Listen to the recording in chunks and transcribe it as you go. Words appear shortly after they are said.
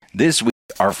This week,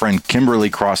 our friend Kimberly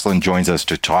Crossland joins us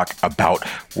to talk about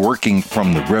working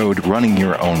from the road, running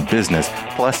your own business.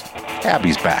 Plus,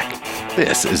 Abby's back.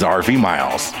 This is RV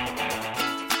Miles.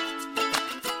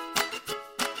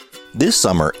 This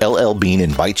summer, LL Bean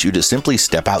invites you to simply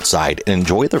step outside and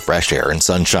enjoy the fresh air and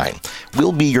sunshine.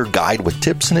 We'll be your guide with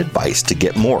tips and advice to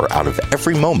get more out of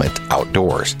every moment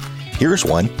outdoors. Here's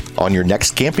one. On your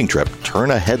next camping trip,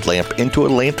 turn a headlamp into a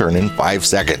lantern in 5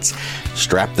 seconds.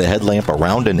 Strap the headlamp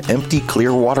around an empty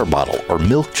clear water bottle or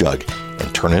milk jug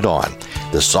and turn it on.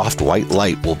 The soft white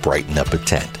light will brighten up a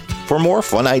tent. For more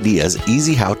fun ideas,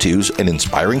 easy how-tos, and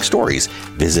inspiring stories,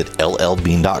 visit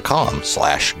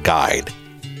llbean.com/guide.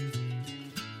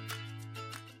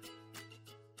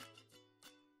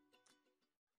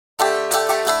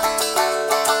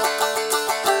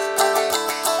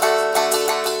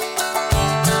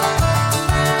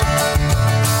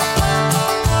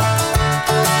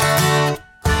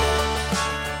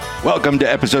 Welcome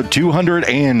to episode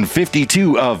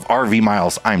 252 of RV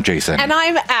Miles. I'm Jason. And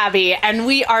I'm Abby. And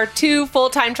we are two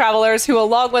full-time travelers who,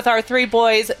 along with our three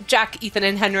boys, Jack, Ethan,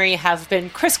 and Henry, have been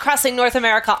crisscrossing North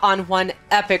America on one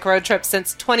epic road trip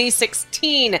since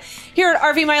 2016. Here at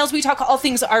RV Miles, we talk all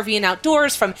things RV and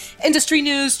outdoors, from industry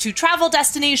news to travel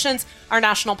destinations, our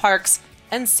national parks,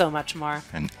 and so much more.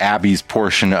 And Abby's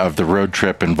portion of the road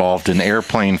trip involved an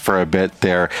airplane for a bit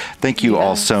there. Thank you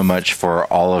all so much for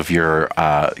all of your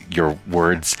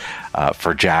words.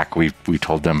 For Jack, we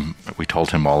told him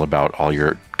all about all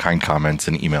your kind comments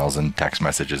and emails and text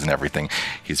messages and everything.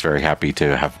 He's very happy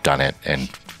to have done it. And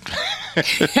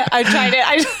I tried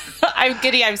it. I'm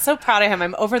giddy. I'm so proud of him.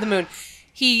 I'm over the moon.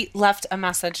 He left a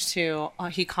message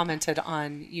he commented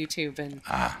on YouTube and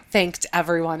thanked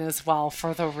everyone as well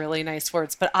for the really nice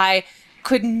words. But I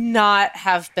could not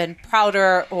have been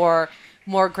prouder or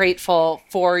more grateful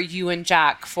for you and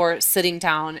Jack for sitting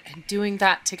down and doing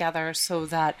that together so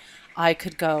that I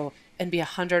could go and be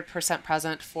 100%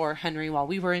 present for Henry while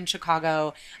we were in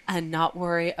Chicago and not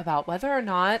worry about whether or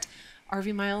not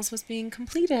RV Miles was being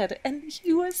completed. And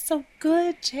he was so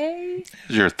good, Jay. It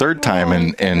was your third time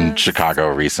in Chicago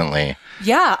recently.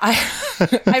 Yeah,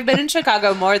 I've been in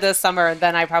Chicago more this summer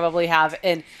than I probably have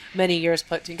in many years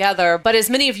put together. But as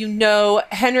many of you know,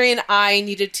 Henry and I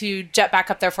needed to jet back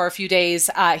up there for a few days.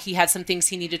 He had some things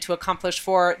he needed to accomplish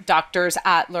for doctors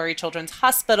at Lurie Children's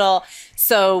Hospital.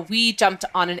 So we jumped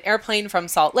on an airplane from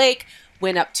Salt Lake,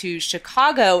 went up to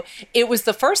Chicago. It was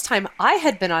the first time I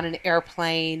had been on an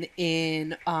airplane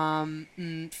in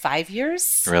 5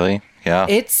 years. Really? Yeah.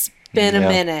 It's been a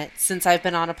minute since I've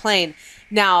been on a plane.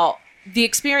 Now, the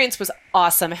experience was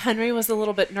awesome. Henry was a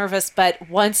little bit nervous, but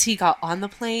once he got on the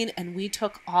plane and we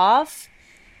took off,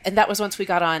 and that was once we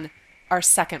got on our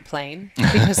second plane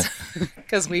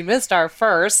because we missed our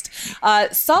first.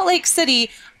 Salt Lake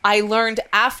City, I learned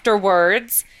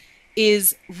afterwards,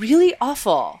 is really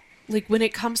awful. Like when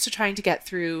it comes to trying to get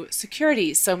through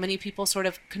security. So many people sort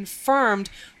of confirmed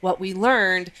what we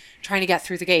learned trying to get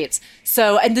through the gates.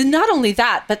 So, and then not only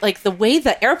that, but like the way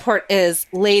the airport is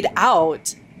laid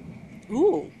out.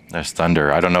 Ooh. There's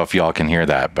thunder. I don't know if y'all can hear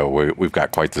that, but we've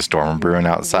got quite the storm brewing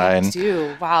outside. We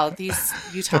do. Wow. These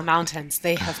Utah mountains,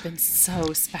 they have been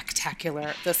so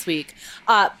spectacular this week.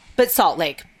 But Salt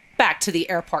Lake, back to the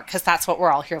airport, because that's what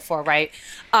we're all here for, right?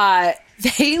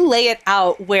 They lay it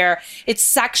out where it's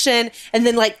section and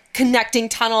then like connecting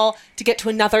tunnel to get to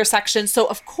another section. So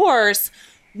of course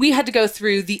we had to go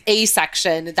through the A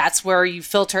section. That's where you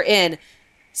filter in.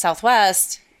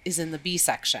 Southwest is in the B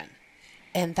section.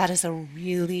 And that is a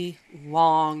really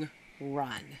long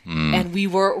run. And we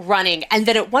were running. And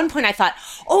then at one point I thought,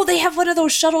 oh, they have one of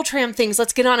those shuttle tram things.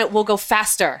 Let's get on it. We'll go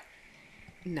faster.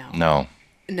 No.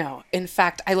 In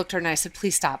fact, I looked at her and I said,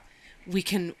 please stop. We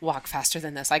can walk faster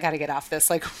than this. I got to get off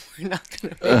this. Like, we're not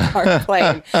going to make our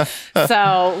plane.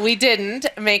 So we didn't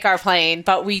make our plane,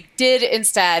 but we did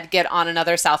instead get on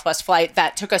another Southwest flight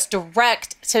that took us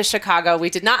direct to Chicago.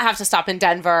 We did not have to stop in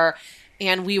Denver.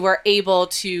 And we were able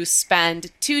to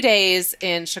spend 2 days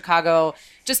in Chicago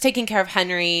just taking care of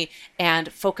Henry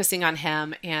and focusing on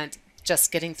him and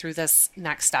just getting through this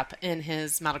next step in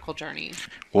his medical journey.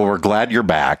 Well, we're glad you're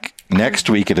back. Next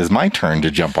week, it is my turn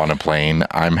to jump on a plane.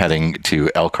 I'm heading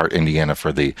to Elkhart, Indiana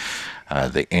for the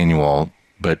annual,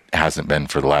 but hasn't been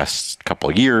for the last couple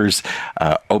of years,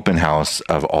 open house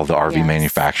of all the RV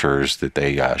manufacturers that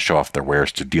they show off their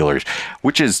wares to dealers,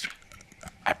 which is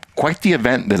quite the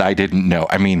event that I didn't know.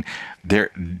 I mean,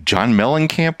 John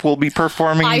Mellencamp will be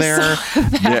performing there.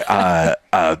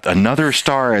 Another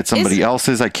star at somebody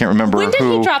else's. I can't remember who. When did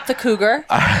he drop the Cougar?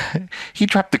 He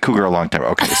dropped the Cougar a long time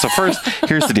ago. Okay, so first,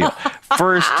 here's the deal.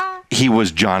 First, he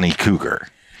was Johnny Cougar.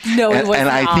 No, it was and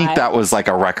I not. think that was like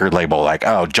a record label, like,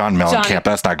 oh, John Mellencamp,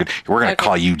 that's not good. We're going to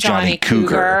call you Johnny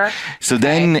Cougar. So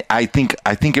then I think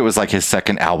it was like his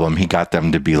second album. He got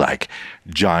them to be like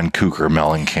John Cougar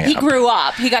Mellencamp. He grew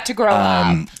up. He got to grow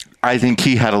up. I think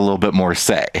he had a little bit more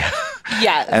say.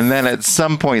 Yes. And then at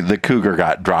some point, the Cougar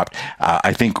got dropped.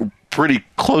 I think pretty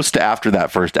close to after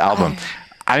that first album.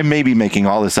 I may be making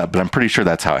all this up, but I'm pretty sure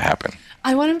that's how it happened.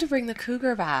 I want him to bring the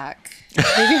Cougar back.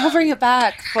 Maybe he'll bring it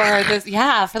back for this.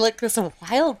 Yeah, for like this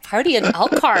wild party in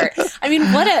Elkhart. I mean,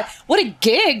 what a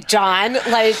gig, John!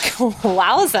 Like,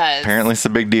 wowzers. Apparently, it's a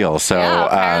big deal. So, yeah,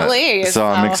 apparently. So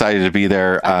I'm excited to be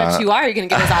there. I bet you are. You're going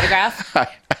to get his autograph.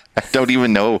 I don't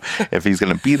even know if he's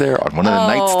going to be there on one of the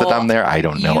nights that I'm there. I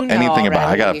don't know anything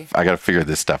about it. I got to figure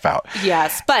this stuff out.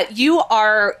 Yes, but we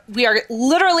are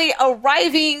literally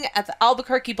arriving at the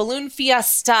Albuquerque Balloon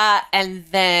Fiesta, and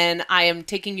then I am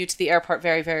taking you to the airport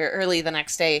very, very early the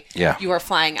next day. Yeah. You are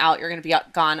flying out. You're going to be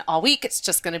gone all week. It's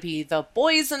just going to be the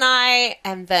boys and I,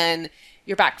 and then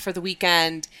you're back for the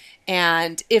weekend.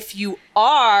 And if you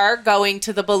are going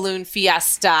to the Balloon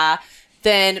Fiesta,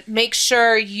 then make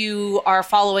sure you are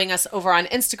following us over on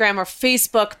Instagram or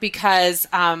Facebook, because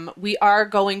we are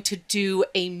going to do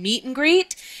a meet and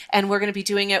greet, and we're going to be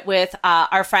doing it with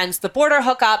our friends, the Border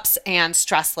Hookups and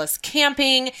Stressless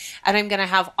Camping. And I'm going to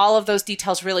have all of those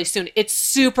details really soon. It's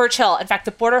super chill. In fact,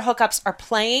 the Border Hookups are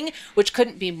playing, which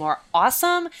couldn't be more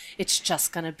awesome. It's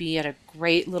just going to be at a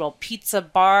great little pizza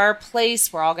bar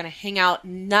place. We're all going to hang out.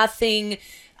 Nothing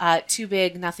too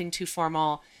big, nothing too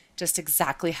formal. Just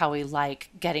exactly how we like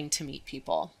getting to meet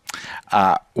people.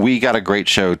 We got a great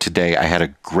show today. I had a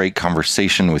great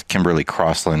conversation with Kimberly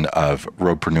Crossland of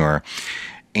Roadpreneur,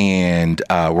 and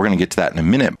we're going to get to that in a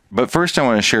minute. But first, I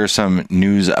want to share some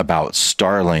news about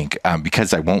Starlink,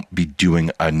 because I won't be doing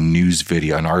a news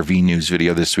video, an RV news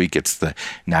video this week. It's the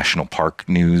National Park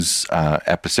News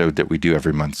episode that we do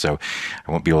every month, so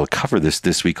I won't be able to cover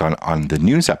this week on the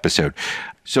news episode.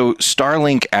 So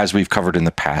Starlink, as we've covered in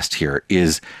the past here,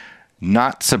 is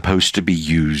not supposed to be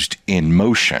used in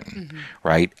motion,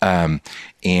 right? And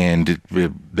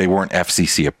they weren't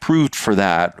FCC approved for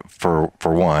that, for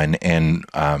one, and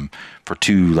for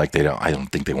two, like I don't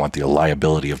think they want the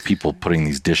liability of people putting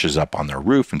these dishes up on their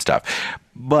roof and stuff.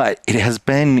 But it has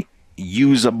been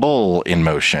usable in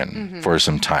motion for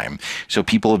some time. So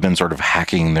people have been sort of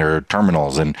hacking their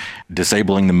terminals and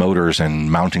disabling the motors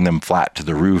and mounting them flat to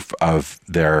the roof of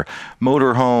their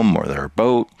motorhome or their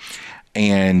boat.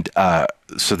 And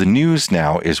so the news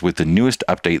now is, with the newest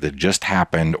update that just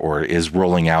happened or is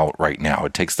rolling out right now,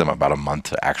 it takes them about a month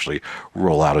to actually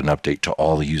roll out an update to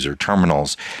all the user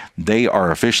terminals. They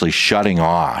are officially shutting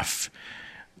off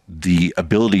the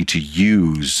ability to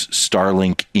use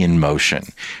Starlink in motion.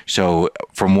 So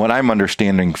from what I'm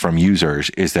understanding from users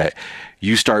is that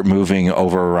you start moving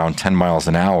over around 10 miles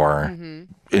an hour, in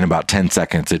about 10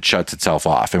 seconds, it shuts itself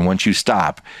off. And once you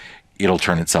stop, it'll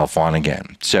turn itself on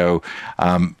again. So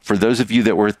for those of you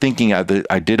that were thinking,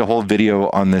 I did a whole video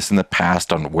on this in the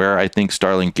past on where I think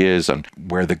Starlink is, on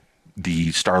where the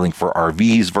Starlink for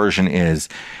RVs version is,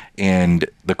 and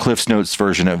the Cliffs Notes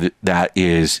version of that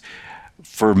is,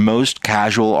 for most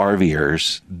casual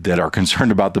RVers that are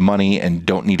concerned about the money and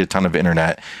don't need a ton of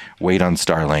internet, wait on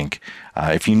Starlink.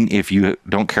 If you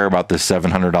don't care about the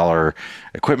 $700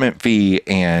 equipment fee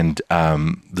and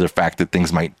the fact that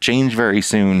things might change very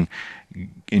soon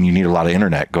and you need a lot of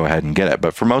internet, go ahead and get it.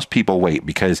 But for most people, wait,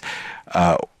 because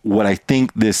what I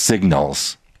think this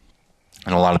signals,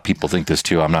 and a lot of people think this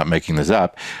too, I'm not making this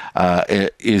up,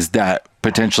 is that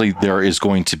potentially there is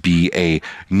going to be a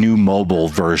new mobile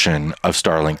version of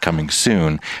Starlink coming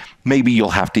soon. Maybe you'll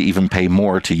have to even pay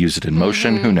more to use it in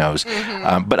motion. Who knows?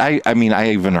 But I mean,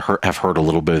 I even have heard a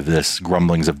little bit of this,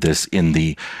 grumblings of this in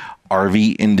the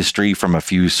RV industry from a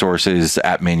few sources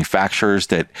at manufacturers,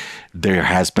 that there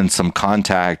has been some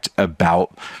contact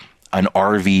about an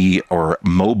RV or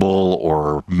mobile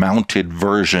or mounted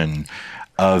version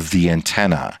of the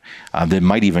antenna that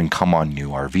might even come on new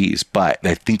RVs. But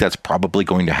I think that's probably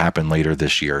going to happen later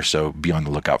this year, so be on the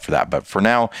lookout for that. But for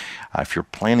now, if you're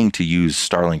planning to use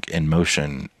Starlink in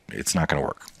motion, it's not going to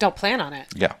work. Don't plan on it.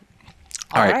 Yeah.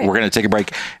 All right, we're going to take a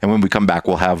break, and when we come back,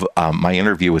 we'll have my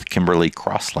interview with Kimberly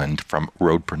Crossland from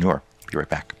Roadpreneur. Be right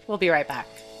back. We'll be right back.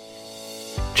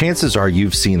 Chances are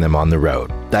you've seen them on the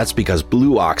road. That's because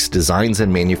Blue Ox designs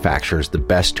and manufactures the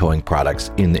best towing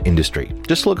products in the industry.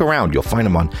 Just look around. You'll find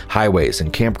them on highways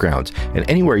and campgrounds and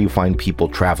anywhere you find people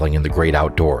traveling in the great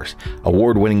outdoors.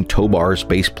 Award-winning tow bars,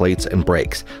 base plates, and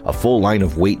brakes, a full line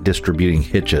of weight distributing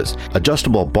hitches,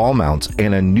 adjustable ball mounts,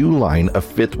 and a new line of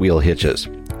fifth wheel hitches.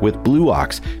 With Blue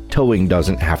Ox, towing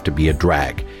doesn't have to be a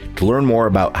drag. To learn more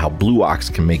about how Blue Ox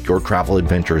can make your travel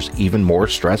adventures even more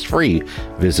stress-free,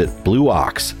 visit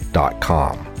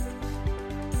blueox.com.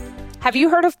 Have you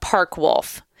heard of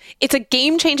ParkWolf? It's a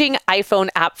game-changing iPhone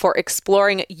app for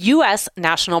exploring U.S.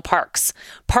 national parks.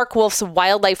 ParkWolf's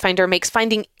Wildlife Finder makes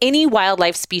finding any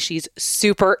wildlife species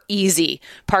super easy.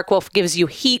 ParkWolf gives you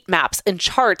heat maps and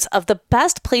charts of the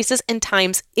best places and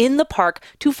times in the park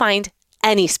to find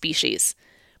any species.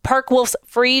 ParkWolf's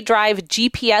free drive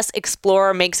GPS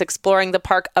Explorer makes exploring the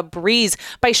park a breeze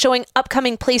by showing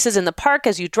upcoming places in the park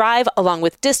as you drive, along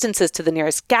with distances to the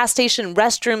nearest gas station,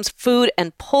 restrooms, food,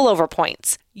 and pullover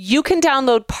points. You can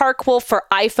download ParkWolf for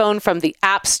iPhone from the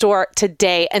App Store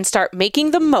today and start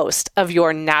making the most of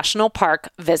your national park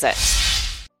visit.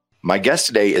 My guest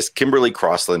today is Kimberly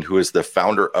Crossland, who is the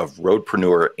founder of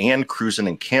Roadpreneur and Cruisin'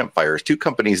 and Campfires, two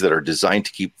companies that are designed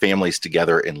to keep families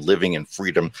together and living in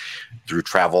freedom through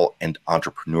travel and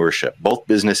entrepreneurship. Both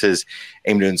businesses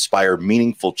aim to inspire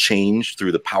meaningful change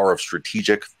through the power of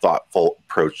strategic, thoughtful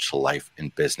approach to life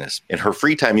and business. In her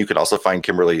free time, you could also find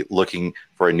Kimberly looking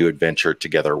for a new adventure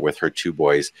together with her two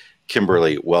boys.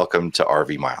 Kimberly, welcome to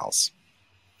RV Miles.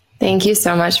 Thank you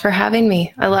so much for having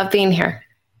me. I love being here.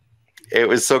 It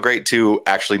was so great to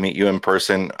actually meet you in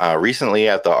person recently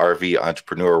at the RV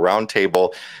Entrepreneur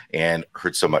Roundtable, and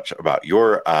heard so much about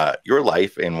your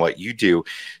life and what you do.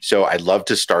 So I'd love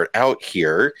to start out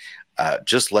here,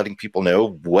 just letting people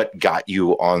know what got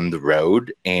you on the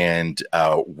road and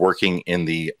working in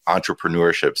the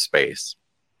entrepreneurship space.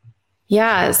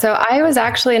 Yeah, so I was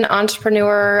actually an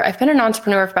entrepreneur. I've been an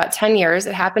entrepreneur for about 10 years.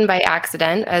 It happened by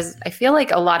accident, as I feel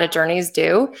like a lot of journeys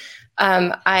do.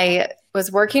 I was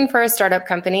working for a startup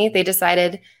company. They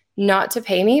decided not to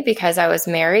pay me because I was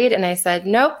married. And I said,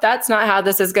 nope, that's not how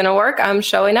this is going to work. I'm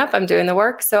showing up, I'm doing the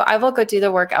work. So I will go do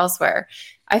the work elsewhere.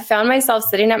 I found myself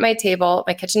sitting at my table,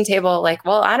 my kitchen table, like,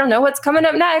 well, I don't know what's coming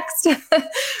up next,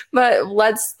 but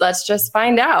let's just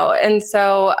find out. And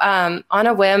so on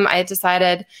a whim, I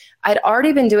decided I'd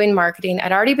already been doing marketing.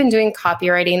 I'd already been doing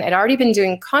copywriting. I'd already been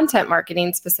doing content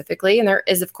marketing specifically. And there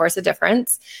is, of course, a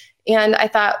difference. And I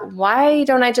thought, why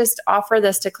don't I just offer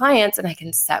this to clients and I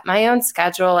can set my own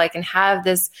schedule? I can have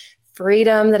this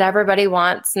freedom that everybody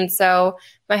wants. And so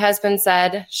my husband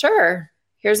said, sure,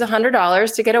 here's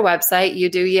 $100 to get a website. You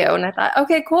do you. And I thought,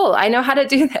 okay, cool. I know how to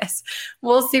do this.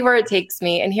 We'll see where it takes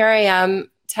me. And here I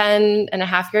am 10 and a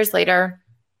half years later,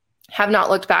 have not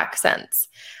looked back since.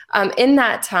 In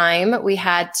that time, we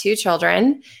had 2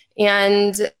 children.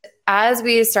 And as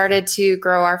we started to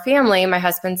grow our family, my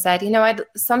husband said,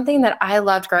 something that I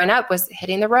loved growing up was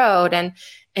hitting the road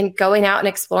and going out and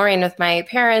exploring with my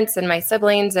parents and my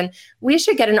siblings, and we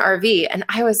should get an RV. And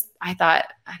I thought,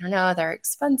 I don't know, they're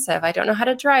expensive. I don't know how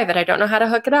to drive it. I don't know how to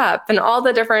hook it up, and all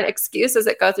the different excuses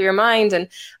that go through your mind. And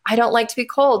I don't like to be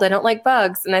cold. I don't like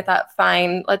bugs. And I thought,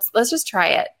 fine, let's just try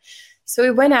it. So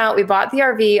we went out, we bought the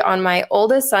RV on my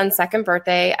oldest son's 2nd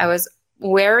birthday. I was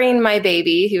wearing my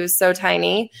baby. He was so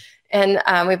tiny. And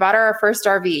we bought our first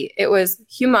RV. It was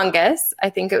humongous. I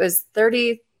think it was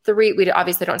 33. We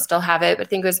obviously don't still have it, but I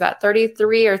think it was about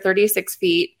 33 or 36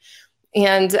 feet.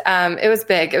 And it was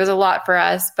big. It was a lot for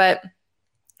us, but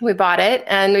we bought it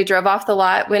and we drove off the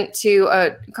lot, went to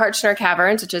Kartchner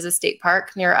Caverns, which is a state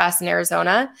park near us in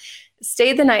Arizona,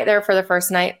 stayed the night there for the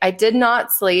first night. I did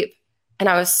not sleep, and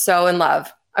I was so in love.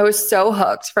 I was so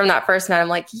hooked from that first night. I'm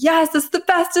like, yes, this is the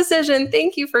best decision.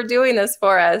 Thank you for doing this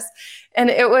for us. And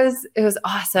it was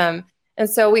awesome. And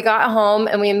so we got home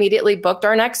and we immediately booked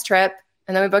our next trip.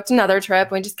 And then we booked another trip.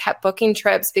 And we just kept booking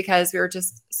trips because we were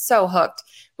just so hooked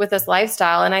with this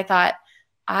lifestyle. And I thought,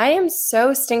 I am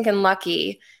so stinking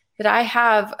lucky that I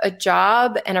have a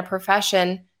job and a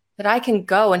profession that I can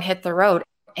go and hit the road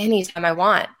anytime I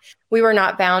want. We were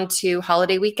not bound to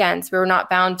holiday weekends. We were not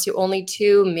bound to only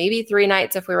 2, maybe 3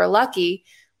 nights if we were lucky.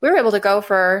 We were able to go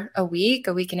for a week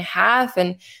and a half,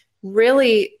 and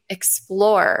really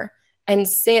explore and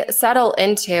settle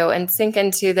into and sink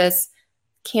into this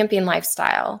camping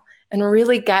lifestyle and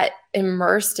really get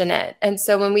immersed in it. And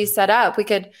so when we set up, we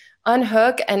could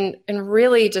unhook and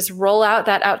really just roll out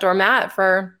that outdoor mat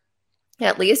for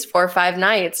at least 4 or 5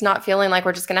 nights, not feeling like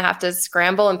we're just going to have to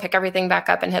scramble and pick everything back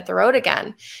up and hit the road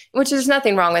again, which there's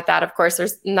nothing wrong with that. Of course,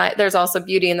 there's also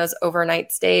beauty in those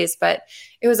overnight stays, but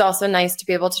it was also nice to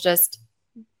be able to just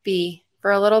be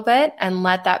for a little bit and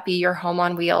let that be your home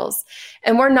on wheels.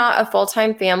 And we're not a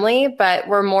full-time family, but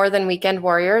we're more than weekend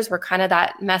warriors. We're kind of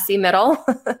that messy middle,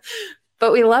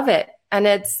 but we love it. And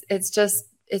it's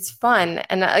fun.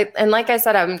 And like I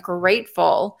said, I'm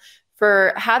grateful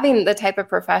for having the type of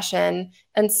profession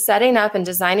and setting up and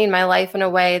designing my life in a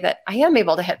way that I am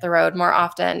able to hit the road more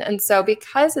often. And so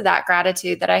because of that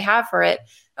gratitude that I have for it,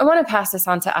 I want to pass this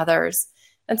on to others.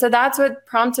 And so that's what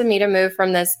prompted me to move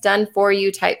from this done for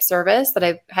you type service that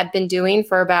I had been doing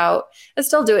for I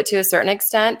still do it to a certain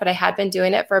extent, but I had been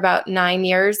doing it for about 9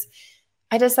 years.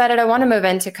 I decided I want to move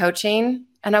into coaching,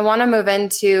 and I want to move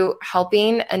into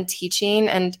helping and teaching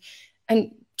and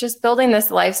just building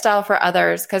this lifestyle for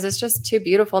others, because it's just too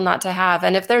beautiful not to have.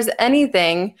 And if there's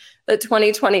anything that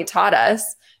 2020 taught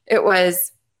us, it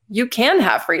was you can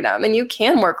have freedom and you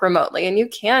can work remotely and you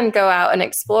can go out and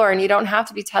explore, and you don't have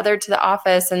to be tethered to the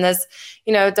office and this,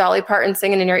 Dolly Parton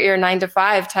singing in your ear 9 to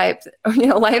 5 type,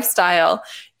 lifestyle.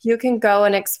 You can go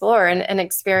and explore and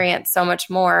experience so much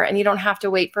more. And you don't have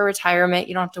to wait for retirement.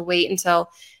 You don't have to wait until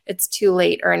it's too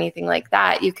late or anything like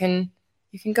that. You can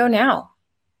go now.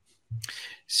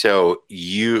 So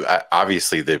you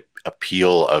obviously the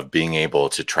appeal of being able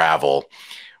to travel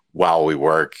while we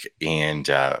work and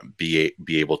be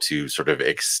able to sort of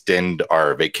extend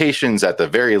our vacations at the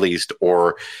very least,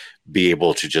 or be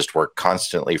able to just work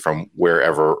constantly from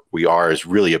wherever we are is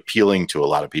really appealing to a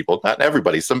lot of people. Not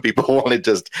everybody. Some people want to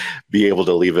just be able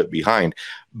to leave it behind.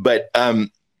 But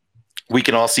we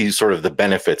can all see sort of the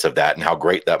benefits of that and how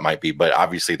great that might be. But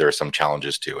obviously there are some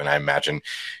challenges too. And I imagine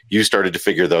you started to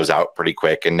figure those out pretty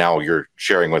quick. And now you're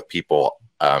sharing with people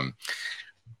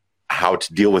how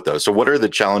to deal with those. So what are the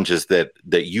challenges that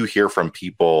you hear from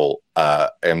people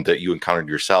and that you encountered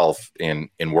yourself in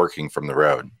working from the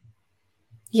road?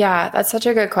 Yeah, that's such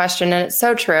a good question. And it's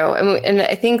so true. And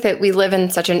I think that we live in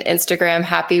such an Instagram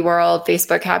happy world,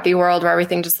 Facebook happy world, where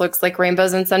everything just looks like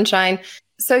rainbows and sunshine.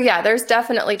 So yeah, there's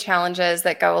definitely challenges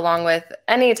that go along with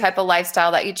any type of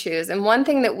lifestyle that you choose. And one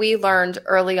thing that we learned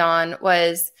early on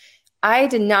was I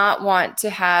did not want to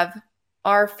have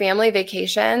our family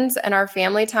vacations and our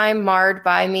family time marred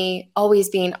by me always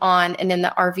being on and in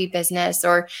the RV business,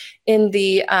 or in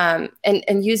the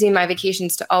and using my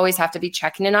vacations to always have to be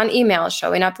checking in on emails,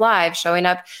 showing up live, showing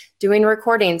up, doing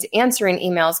recordings, answering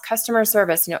emails, customer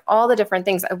service, all the different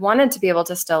things. I wanted to be able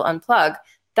to still unplug.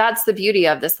 That's the beauty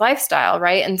of this lifestyle,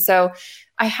 right? And so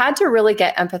I had to really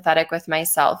get empathetic with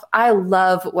myself. I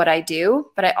love what I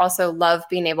do, but I also love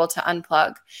being able to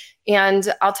unplug.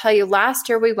 And I'll tell you, last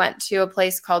year we went to a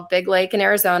place called Big Lake in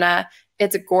Arizona.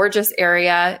 It's a gorgeous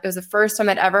area. It was the first time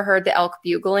I'd ever heard the elk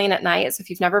bugling at night. So if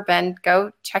you've never been,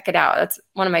 go check it out. That's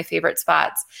one of my favorite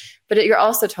spots. But you're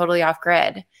also totally off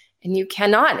grid and you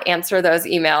cannot answer those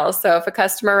emails. So if a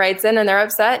customer writes in and they're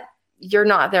upset, you're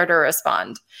not there to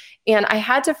respond. And I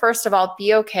had to, first of all,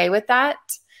 be okay with that.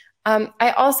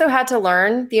 I also had to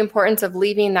learn the importance of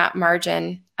leaving that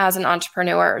margin as an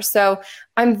entrepreneur. So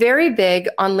I'm very big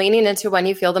on leaning into when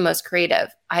you feel the most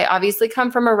creative. I obviously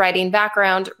come from a writing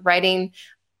background. Writing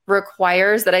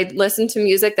requires that I listen to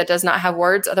music that does not have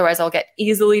words. Otherwise, I'll get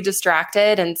easily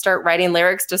distracted and start writing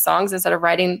lyrics to songs instead of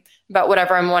writing about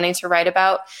whatever I'm wanting to write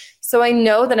about. So I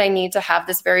know that I need to have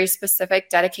this very specific,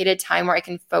 dedicated time where I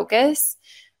can focus.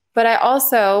 But I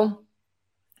also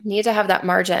need to have that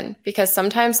margin, because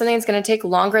sometimes something's going to take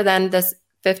longer than this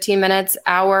 15 minutes,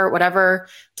 hour, whatever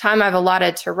time I've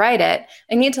allotted to write it.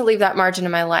 I need to leave that margin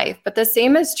in my life. But the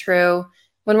same is true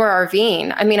when we're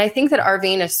RVing. I mean, I think that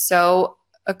RVing is so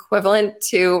equivalent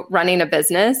to running a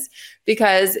business,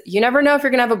 because you never know if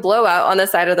you're going to have a blowout on the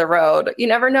side of the road. You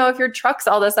never know if your truck's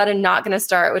all of a sudden not going to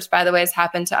start, which, by the way, has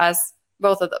happened to us.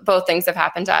 Both things have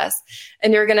happened to us.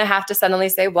 And you're going to have to suddenly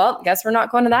say, well, guess we're not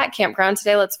going to that campground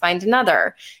today. Let's find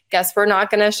another. Guess we're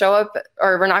not going to show up,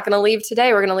 or we're not going to leave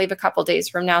today. We're going to leave a couple days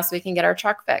from now so we can get our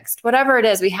truck fixed. Whatever it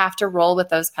is, we have to roll with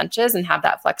those punches and have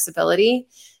that flexibility.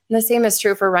 And the same is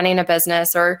true for running a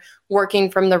business or working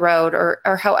from the road,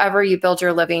 or however you build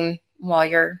your living while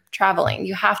you're traveling.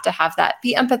 You have to have that.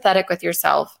 Be empathetic with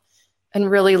yourself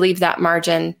and really leave that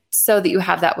margin so that you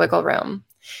have that wiggle room.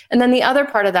 And then the other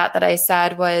part of that I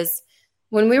said was,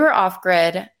 when we were off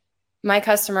grid, my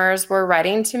customers were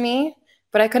writing to me,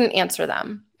 but I couldn't answer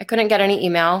them. I couldn't get any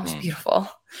email. It was beautiful.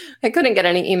 I couldn't get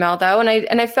any email though. And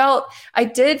I felt, I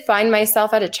did find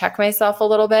myself, I had to check myself a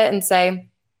little bit and say,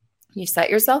 you set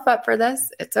yourself up for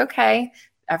this. It's okay.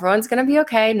 Everyone's going to be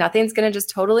okay. Nothing's going to just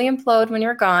totally implode when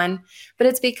you're gone. But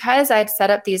it's because I'd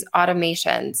set up these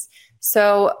automations.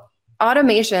 So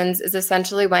automations is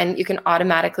essentially when you can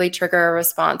automatically trigger a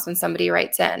response when somebody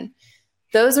writes in.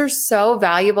 Those are so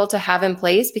valuable to have in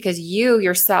place, because you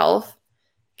yourself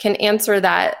can answer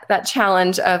that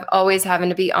challenge of always having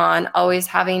to be on, always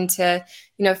having to,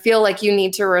 feel like you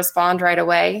need to respond right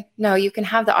away. No, you can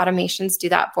have the automations do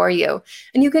that for you.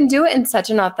 And you can do it in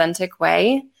such an authentic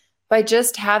way by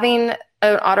just having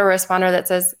an autoresponder that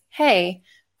says, hey,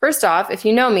 first off, if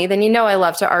you know me, then you know I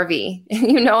love to RV.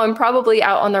 You know I'm probably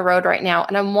out on the road right now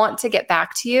and I want to get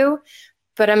back to you,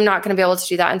 but I'm not going to be able to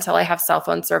do that until I have cell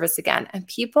phone service again. And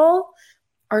people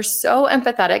are so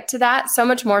empathetic to that, so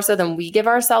much more so than we give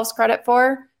ourselves credit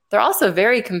for. They're also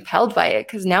very compelled by it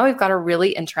because now we've got a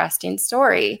really interesting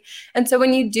story. And so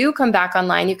when you do come back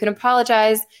online, you can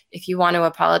apologize if you want to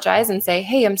apologize and say,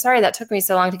 hey, I'm sorry that took me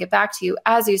so long to get back to you.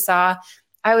 As you saw,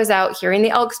 I was out hearing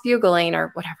the elks bugling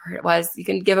or whatever it was. You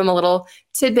can give them a little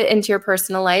tidbit into your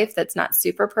personal life that's not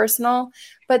super personal,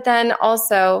 but then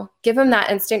also give them that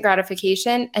instant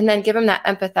gratification and then give them that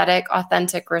empathetic,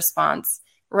 authentic response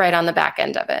right on the back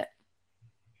end of it.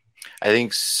 I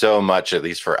think so much, at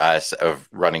least for us, of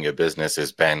running a business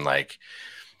has been like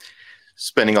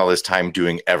spending all this time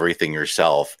doing everything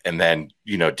yourself and then,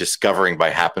 discovering by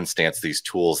happenstance these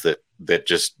tools that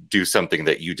just do something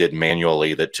that you did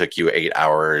manually that took you 8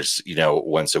 hours,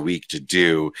 once a week to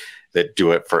do, that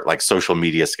do it for like social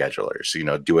media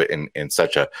schedulers, do it in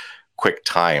such a quick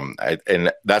time.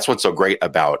 And that's what's so great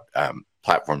about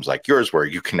platforms like yours, where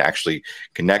you can actually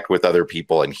connect with other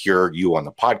people and hear you on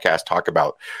the podcast talk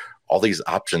about all these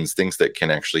options, things that can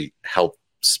actually help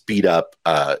speed up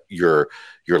your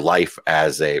life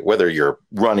whether you're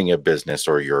running a business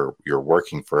or you're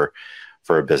working for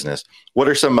a business. What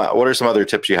are some other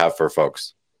tips you have for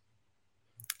folks?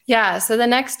 Yeah. So the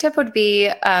next tip would be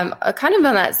kind of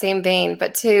on that same vein,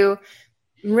 but to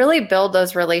really build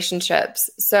those relationships.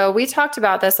 So we talked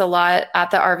about this a lot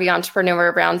at the RV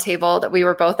Entrepreneur Roundtable that we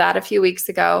were both at a few weeks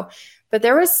ago. But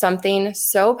there was something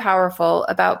so powerful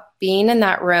about being in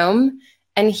that room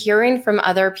and hearing from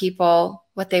other people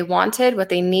what they wanted, what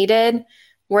they needed,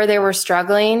 where they were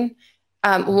struggling.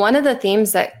 One of the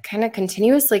themes that kind of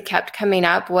continuously kept coming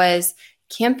up was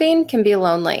camping can be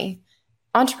lonely.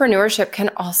 Entrepreneurship can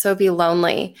also be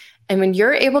lonely. And when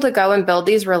you're able to go and build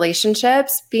these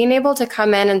relationships, being able to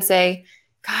come in and say,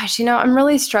 gosh, I'm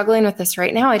really struggling with this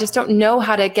right now. I just don't know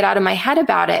how to get out of my head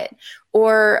about it.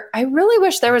 Or I really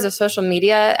wish there was a social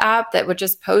media app that would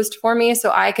just post for me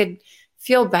so I could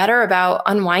feel better about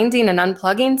unwinding and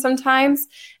unplugging sometimes.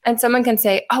 And someone can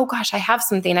say, oh gosh, I have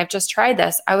something. I've just tried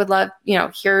this. I would love,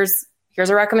 here's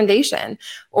a recommendation.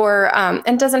 Or, and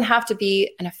it doesn't have to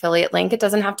be an affiliate link. It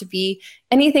doesn't have to be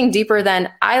anything deeper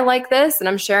than I like this and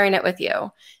I'm sharing it with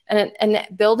you. And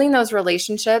building those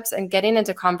relationships and getting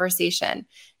into conversation.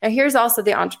 Now, here's also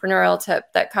the entrepreneurial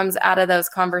tip that comes out of those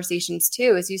conversations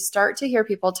too, is you start to hear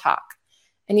people talk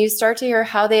and you start to hear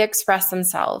how they express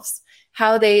themselves,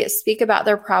 how they speak about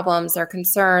their problems, their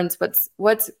concerns,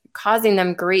 what's causing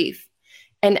them grief.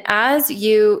 And as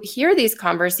you hear these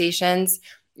conversations,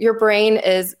 your brain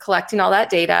is collecting all that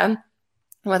data,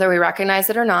 whether we recognize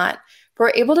it or not.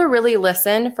 We're able to really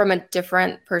listen from a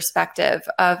different perspective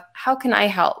of how can I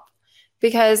help?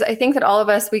 Because I think that all of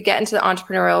us, we get into the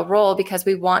entrepreneurial role because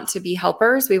we want to be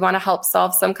helpers. We want to help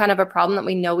solve some kind of a problem that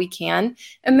we know we can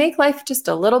and make life just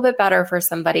a little bit better for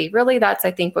somebody. Really, that's,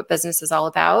 I think, what business is all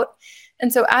about.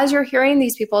 And so as you're hearing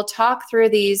these people talk through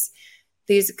these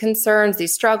concerns,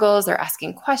 these struggles, they're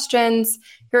asking questions,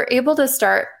 you're able to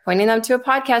start pointing them to a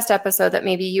podcast episode that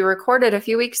maybe you recorded a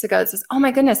few weeks ago that says, oh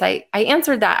my goodness, I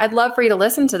answered that. I'd love for you to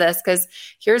listen to this because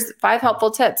here's 5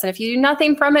 helpful tips. And if you do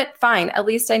nothing from it, fine. At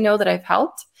least I know that I've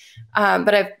helped.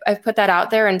 But I've put that out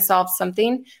there and solved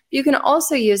something. You can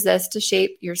also use this to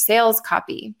shape your sales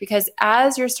copy because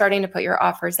as you're starting to put your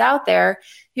offers out there,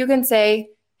 you can say,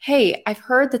 hey, I've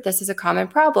heard that this is a common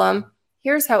problem.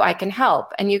 Here's how I can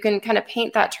help. And you can kind of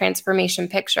paint that transformation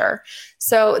picture.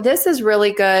 So this is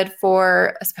really good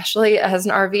for, especially as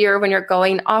an RVer, when you're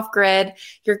going off grid,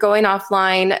 you're going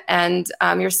offline and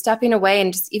you're stepping away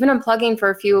and just even unplugging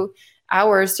for a few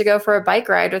hours to go for a bike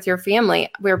ride with your family.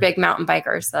 We're big mountain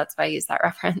bikers, so that's why I use that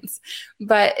reference.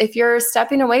 But if you're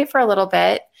stepping away for a little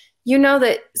bit, you know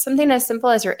that something as simple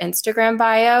as your Instagram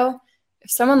bio, if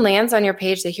someone lands on your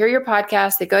page, they hear your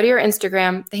podcast, they go to your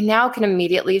Instagram, they now can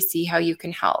immediately see how you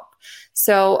can help.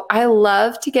 So I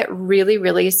love to get really,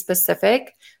 really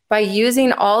specific by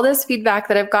using all this feedback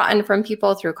that I've gotten from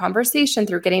people through conversation,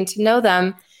 through getting to know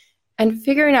them, and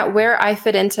figuring out where I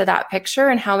fit into that picture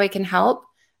and how I can help.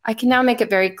 I can now make it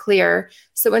very clear.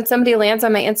 So when somebody lands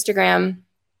on my Instagram,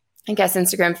 I guess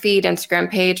Instagram feed, Instagram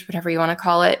page, whatever you want to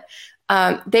call it,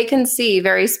 they can see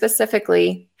very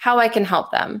specifically how I can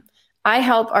help them. I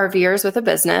help RVers with a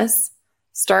business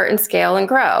start and scale and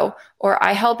grow, or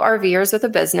I help RVers with a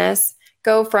business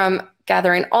go from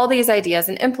gathering all these ideas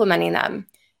and implementing them.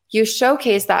 you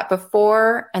showcase that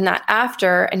before and that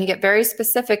after, and you get very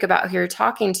specific about who you're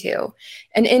talking to.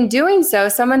 And in doing so,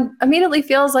 someone immediately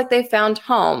feels like they found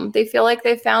home. They feel like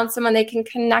they found someone they can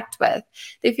connect with.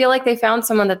 They feel like they found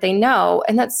someone that they know.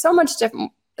 And that's so much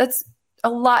different. That's a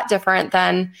lot different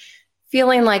than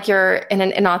feeling like you're in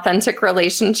an inauthentic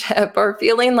relationship or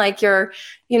feeling like you're,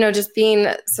 just being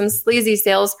some sleazy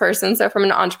salesperson. So from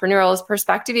an entrepreneurial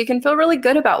perspective, you can feel really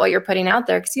good about what you're putting out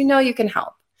there because you can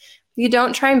help. You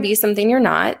don't try and be something you're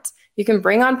not. You can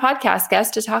bring on podcast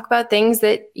guests to talk about things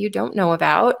that you don't know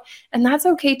about, and that's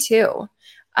okay too.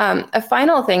 A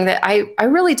final thing that I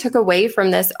really took away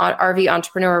from this RV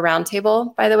Entrepreneur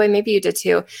Roundtable, by the way, maybe you did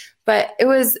too, but it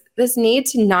was this need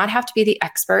to not have to be the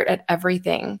expert at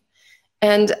everything.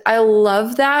 And I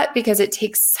love that because it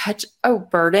takes such a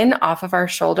burden off of our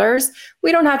shoulders.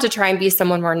 We don't have to try and be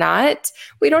someone we're not.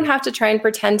 We don't have to try and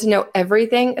pretend to know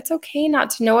everything. It's okay not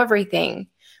to know everything.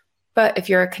 But if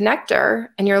you're a connector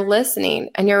and you're listening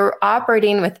and you're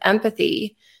operating with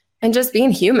empathy and just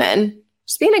being human,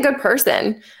 just being a good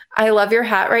person. I love your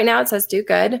hat right now. It says do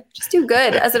good. Just do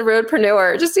good as a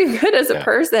roadpreneur. Just do good as a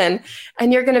person.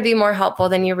 And you're going to be more helpful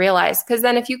than you realize. Because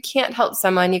then if you can't help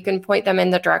someone, you can point them in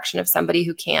the direction of somebody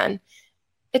who can.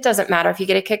 It doesn't matter if you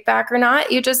get a kickback or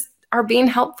not. You just are being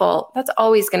helpful. That's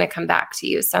always going to come back to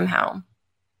you somehow.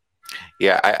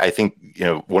 Yeah, I think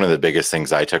one of the biggest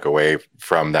things I took away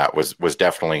from that was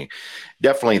definitely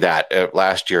that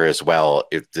last year as well.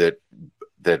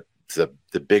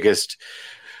 The biggest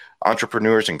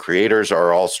entrepreneurs and creators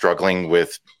are all struggling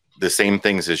with the same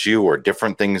things as you, or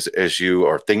different things as you,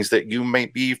 or things that you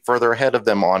might be further ahead of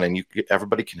them on, and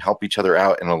everybody can help each other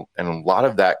out. And a lot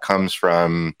of that comes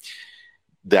from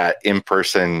that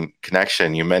in-person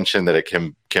connection. You mentioned that it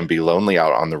can be lonely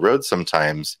out on the road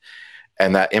sometimes.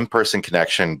 And that in-person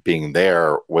connection being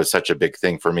there was such a big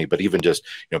thing for me. But even just,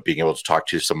 being able to talk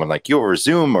to someone like you over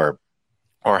Zoom or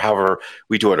however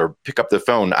we do it, or pick up the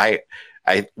phone.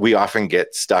 We often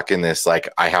get stuck in this, like,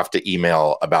 I have to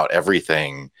email about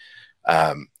everything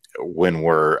when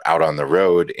we're out on the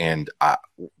road. And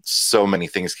so many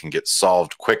things can get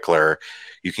solved quicker.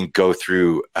 You can go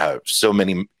through so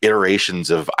many iterations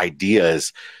of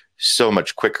ideas so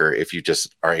much quicker if you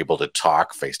just are able to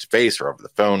talk face to face or over the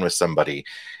phone with somebody,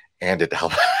 and it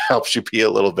helps you be a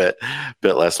little bit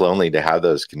less lonely to have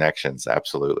those connections.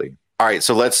 Absolutely. All right,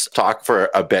 so let's talk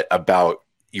for a bit about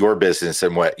your business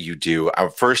and what you do.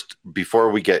 First,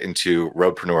 before we get into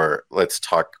Roadpreneur, let's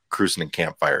talk Cruising and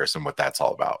Campfires and what that's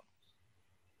all about.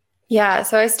 Yeah,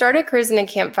 so I started Cruising and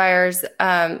Campfires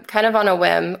kind of on a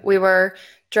whim. We were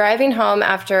driving home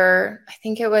after, I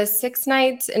think it was 6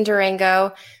 nights in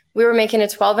Durango. We were making a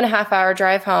 12.5-hour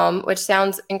drive home, which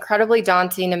sounds incredibly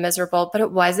daunting and miserable, but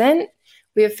it wasn't.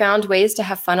 We have found ways to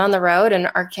have fun on the road,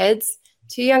 and our kids,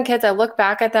 2 young kids, I look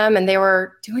back at them and they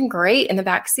were doing great in the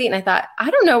back seat. And I thought, I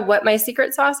don't know what my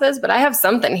secret sauce is, but I have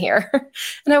something here.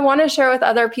 And I want to share with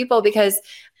other people because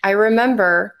I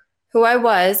remember who I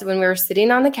was when we were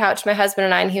sitting on the couch, my husband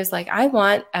and I, and he was like, I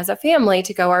want as a family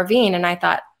to go RVing. And I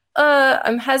thought,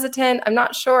 I'm hesitant. I'm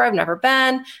not sure. I've never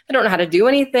been. I don't know how to do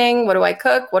anything. What do I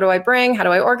cook? What do I bring? How do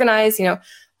I organize?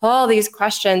 All these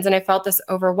questions. And I felt this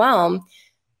overwhelm.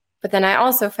 But then I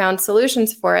also found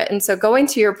solutions for it. And so going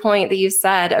to your point that you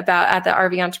said about at the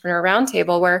RV Entrepreneur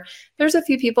Roundtable, where there's a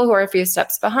few people who are a few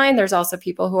steps behind, there's also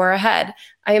people who are ahead.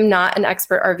 I am not an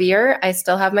expert RVer. I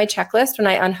still have my checklist when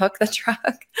I unhook the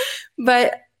truck,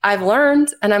 but I've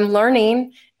learned and I'm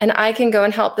learning, and I can go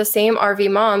and help the same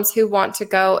RV moms who want to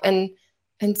go and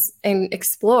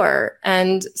explore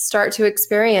and start to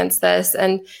experience this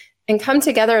and come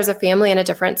together as a family in a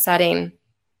different setting.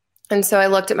 And so I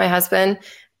looked at my husband.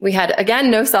 We had,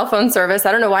 again, no cell phone service.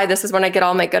 I don't know why this is when I get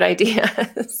all my good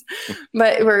ideas.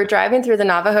 But we're driving through the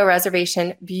Navajo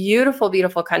reservation. Beautiful,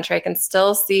 beautiful country. I can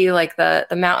still see like the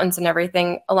mountains and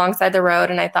everything alongside the road.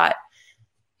 And I thought,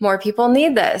 more people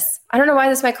need this. I don't know why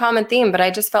this is my common theme, but I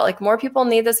just felt like more people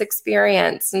need this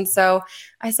experience. And so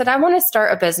I said, I want to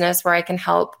start a business where I can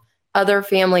help other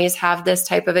families have this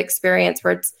type of experience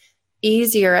where it's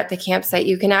easier at the campsite.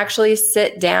 You can actually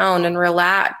sit down and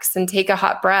relax and take a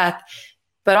hot breath.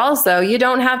 But also, you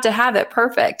don't have to have it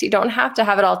perfect. You don't have to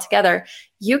have it all together.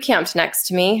 You camped next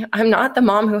to me. I'm not the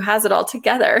mom who has it all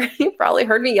together. You probably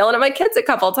heard me yelling at my kids a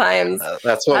couple times.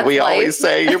 That's what we always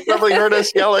say. You probably heard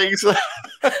us yelling.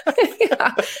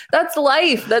 Yeah, that's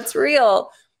life. That's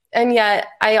real. And yet,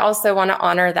 I also want to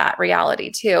honor that reality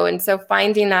too. And so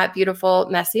finding that beautiful,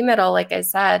 messy middle, like I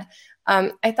said,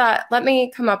 I thought, let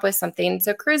me come up with something.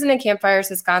 So Cruising and Campfires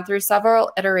has gone through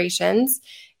several iterations.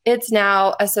 It's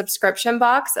now a subscription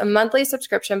box, a monthly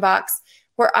subscription box,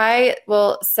 where I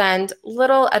will send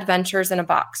little adventures in a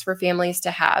box for families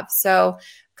to have. So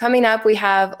coming up, we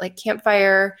have like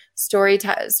campfire story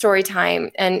time,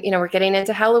 and we're getting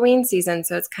into Halloween season,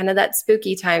 so it's kind of that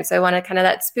spooky time. So I want kind of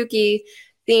that spooky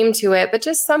theme to it, but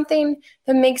just something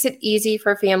that makes it easy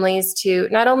for families to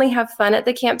not only have fun at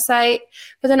the campsite,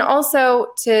 but then also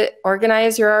to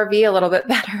organize your RV a little bit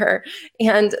better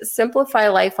and simplify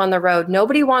life on the road.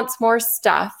 Nobody wants more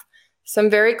stuff. So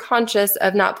I'm very conscious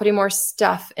of not putting more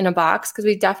stuff in a box, because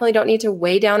we definitely don't need to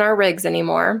weigh down our rigs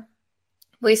anymore.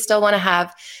 We still want to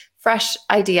have fresh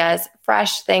ideas,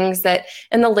 fresh things that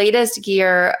in the latest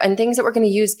gear and things that we're going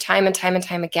to use time and time and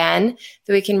time again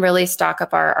that we can really stock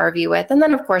up our RV with. And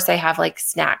then of course I have like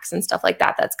snacks and stuff like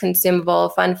that. That's consumable,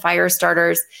 fun fire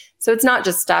starters. So it's not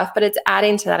just stuff, but it's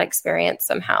adding to that experience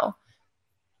somehow.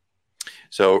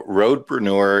 So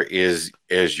Roadpreneur is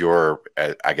your,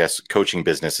 I guess, coaching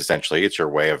business. Essentially, it's your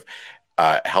way of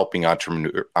helping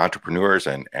entrepreneurs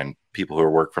and people who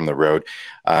work from the road.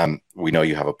 We know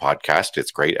you have a podcast.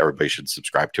 It's great. Everybody should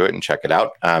subscribe to it and check it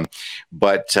out.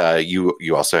 But you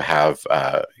also have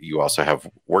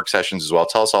work sessions as well.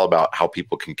 Tell us all about how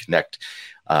people can connect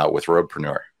with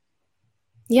Roadpreneur.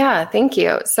 Yeah, thank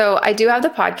you. So I do have the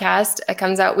podcast. It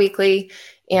comes out weekly.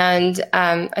 And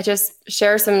I just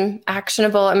share some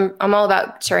actionable, I'm all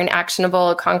about sharing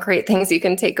actionable, concrete things you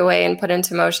can take away and put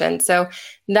into motion. So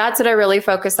that's what I really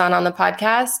focus on the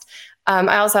podcast.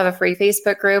 I also have a free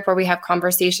Facebook group where we have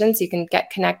conversations. You can get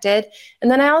connected.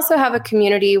 And then I also have a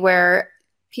community where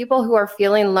people who are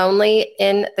feeling lonely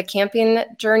in the camping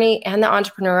journey and the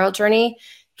entrepreneurial journey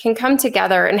can come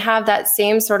together and have that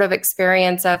same sort of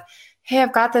experience of, hey,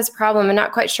 I've got this problem and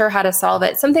not quite sure how to solve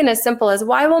it. Something as simple as,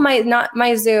 why will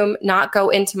my Zoom not go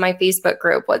into my Facebook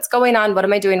group? What's going on? What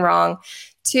am I doing wrong?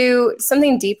 To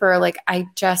something deeper, like, I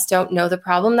just don't know the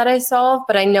problem that I solve,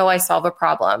 but I know I solve a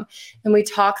problem. And we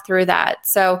talk through that.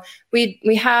 So we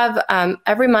have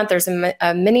every month there's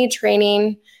a mini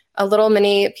training, a little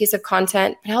mini piece of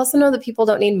content, but I also know that people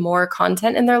don't need more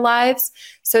content in their lives.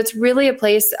 So it's really a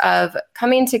place of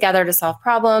coming together to solve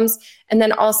problems. And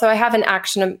then also I have an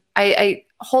action. I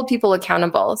hold people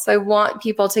accountable. So I want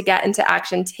people to get into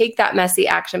action, take that messy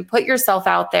action, put yourself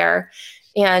out there,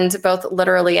 and both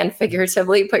literally and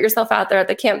figuratively put yourself out there at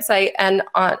the campsite and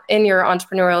in your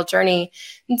entrepreneurial journey.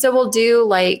 And so we'll do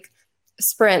like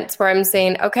sprints where I'm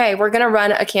saying, okay, we're going to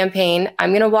run a campaign.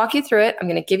 I'm going to walk you through it. I'm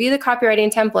going to give you the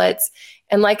copywriting templates,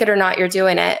 and like it or not, you're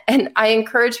doing it. And I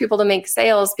encourage people to make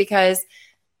sales because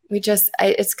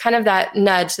it's kind of that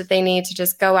nudge that they need to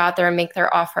just go out there and make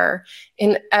their offer.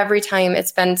 And every time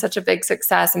it's been such a big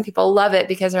success, and people love it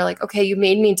because they're like, okay, you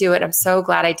made me do it. I'm so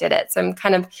glad I did it. So I'm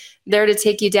kind of there to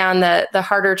take you down the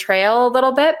harder trail a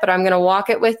little bit, but I'm going to walk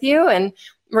it with you, and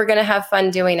we're going to have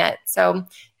fun doing it. So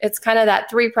it's kind of that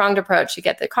three-pronged approach. You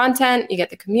get the content, you get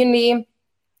the community,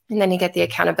 and then you get the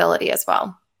accountability as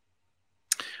well.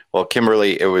 Well,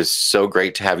 Kimberly, it was so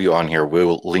great to have you on here.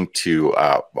 We'll link to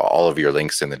all of your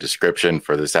links in the description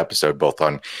for this episode, both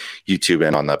on YouTube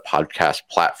and on the podcast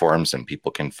platforms, and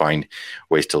people can find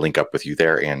ways to link up with you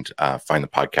there and find the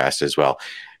podcast as well.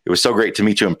 It was so great to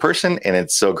meet you in person, and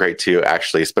it's so great to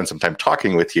actually spend some time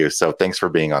talking with you. So thanks for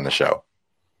being on the show.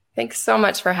 Thanks so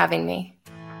much for having me.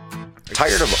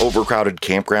 Tired of overcrowded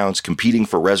campgrounds, competing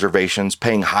for reservations,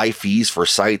 paying high fees for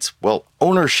sites? Well,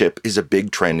 ownership is a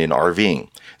big trend in RVing.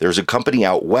 There's a company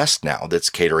out west now that's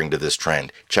catering to this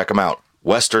trend. Check them out.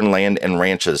 Western Land and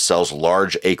Ranches sells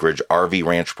large acreage RV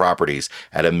ranch properties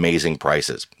at amazing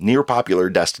prices. Near popular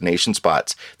destination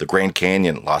spots, the Grand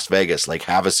Canyon, Las Vegas, Lake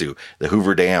Havasu, the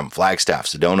Hoover Dam, Flagstaff,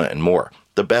 Sedona, and more.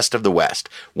 The best of the West,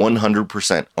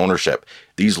 100% ownership.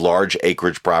 These large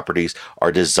acreage properties are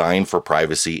designed for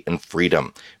privacy and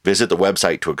freedom. Visit the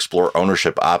website to explore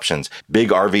ownership options. Big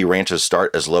RV ranches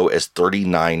start as low as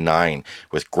 $39,900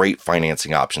 with great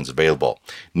financing options available.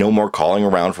 No more calling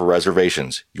around for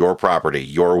reservations. Your property,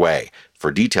 your way.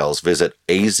 For details, visit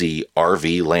azrvland.com.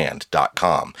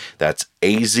 That's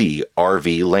azrvland.com.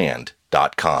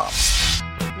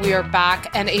 We are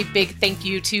back, and a big thank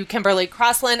you to Kimberly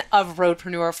Crossland of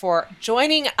Roadpreneur for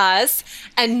joining us.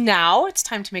 And now it's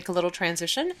time to make a little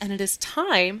transition, and it is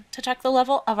time to check the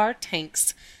level of our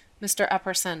tanks. Mr.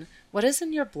 Epperson, what is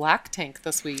in your black tank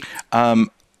this week?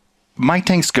 My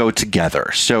tanks go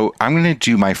together. So I'm going to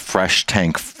do my fresh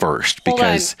tank first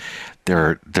because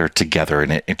they're together,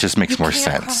 and it just makes more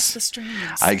sense. Cross the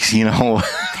streams.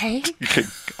 Okay.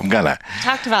 I'm gonna.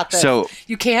 Talked about this. So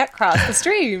you can't cross the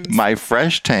streams. My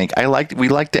fresh tank. We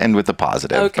like to end with the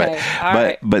positive. Okay.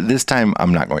 But this time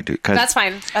I'm not going to. That's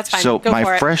fine. So Go my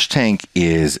for it. fresh tank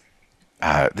is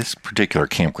this particular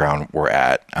campground we're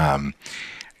at.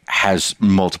 has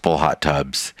multiple hot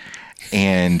tubs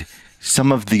and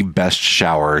some of the best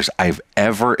showers I've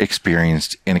ever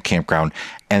experienced in a campground.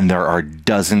 And there are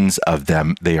dozens of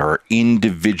them. They are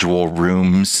individual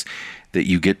rooms that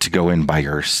you get to go in by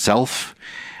yourself.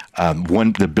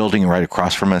 The building right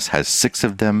across from us has 6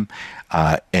 of them.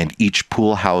 And each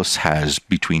pool house has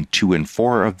between 2 and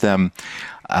 4 of them.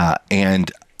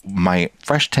 And my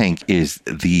Fresh Tank is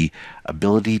the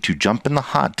ability to jump in the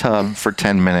hot tub for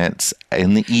 10 minutes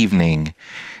in the evening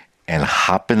and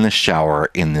hop in the shower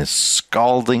in this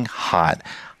scalding hot,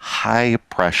 high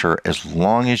pressure, as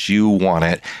long as you want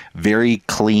it, very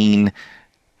clean,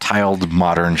 tiled,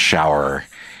 modern shower.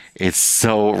 It's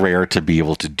so rare to be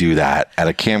able to do that at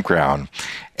a campground.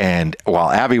 And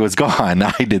while Abby was gone,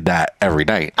 I did that every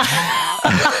night.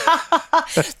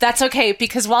 That's okay,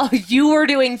 because while you were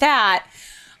doing that,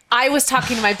 I was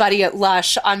talking to my buddy at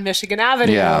Lush on Michigan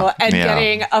Avenue and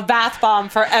getting a bath bomb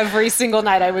for every single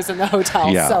night I was in the hotel.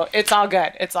 Yeah. So it's all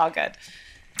good. It's all good.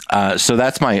 So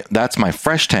that's my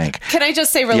Fresh Tank. Can I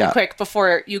just say really quick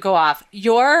before you go off,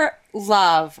 your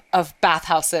love of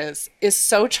bathhouses is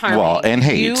so charming. Well, and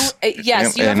hate.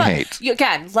 Yes. Hate.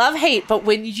 Again, love, hate. But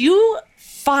when you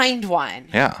find one,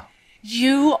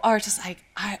 you are just like,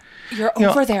 you're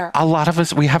over there. A lot of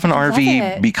us, we have an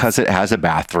RV because it has a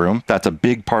bathroom. That's a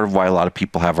big part of why a lot of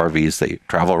people have RVs. They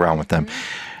travel around with them.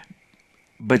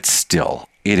 But still,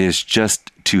 it is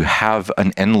just to have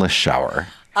an endless shower.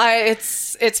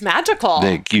 It's magical.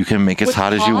 You can make as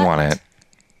hot as you want it.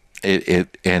 It's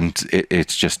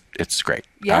great.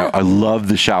 Yeah. I love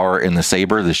the shower in the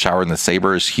Sabre. The shower in the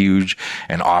Sabre is huge,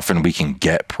 and often we can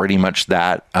get pretty much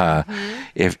that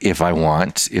if I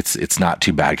want. It's not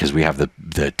too bad because we have the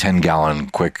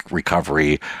 10-gallon quick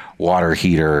recovery water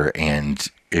heater, and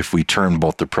if we turn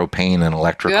both the propane and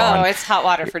electric on, it's hot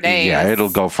water for days. Yeah, it'll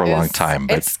go for a long time.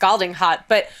 But it's scalding hot.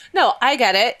 But no, I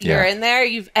get it. You're in there.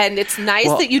 And it's nice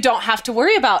that you don't have to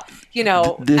worry about,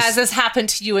 as has happened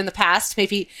to you in the past,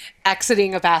 maybe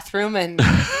exiting a bathroom and,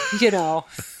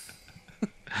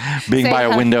 being by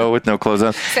a window with no clothes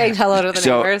on, saying hello to the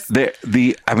neighbors.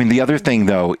 The other thing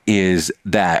though is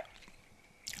that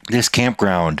this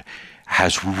campground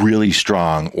has really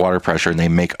strong water pressure, and they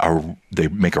make a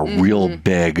real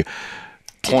big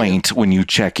point when you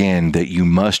check in that you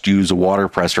must use a water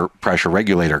pressure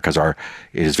regulator because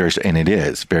it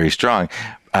is very strong.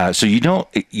 So you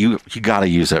got to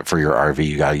use it for your RV.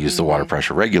 You got to use the water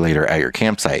pressure regulator at your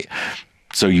campsite,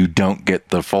 so you don't get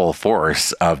the full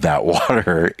force of that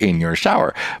water in your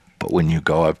shower. But when you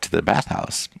go up to the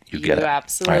bathhouse, you get it. You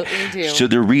absolutely do. So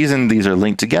the reason these are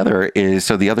linked together is,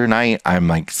 so the other night I'm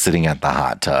like sitting at the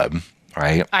hot tub,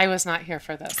 right? I was not here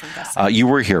for this, I'm guessing. You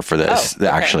were here for this. Oh,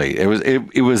 okay. Actually,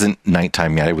 it wasn't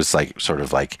nighttime yet. It was like sort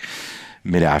of like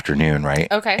mid-afternoon,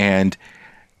 right? Okay. And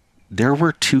there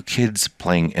were 2 kids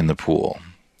playing in the pool.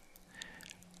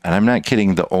 And I'm not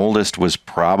kidding. The oldest was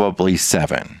probably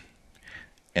 7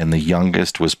 and the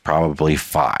youngest was probably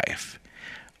 5.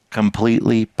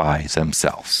 Completely by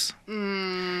themselves.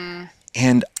 And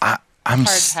I'm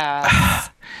hard pass.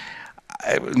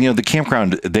 The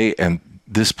campground,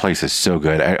 this place is so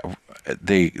good.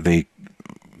 They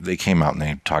came out and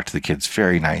they talked to the kids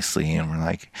very nicely and were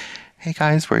like, hey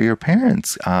guys, where are your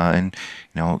parents? And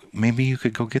maybe you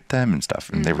could go get them and stuff.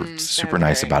 And they were super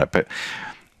nice about it. But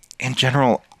in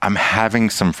general, I'm having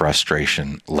some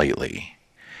frustration lately.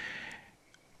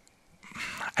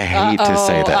 I hate to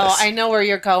say this. Oh, I know where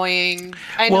you're going.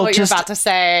 I know what you're about to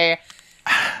say.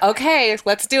 Okay,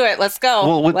 let's do it. Let's go.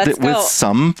 Well, with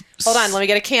some... Hold on, let me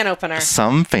get a can opener.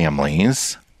 Some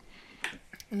families...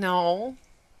 No.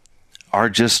 Are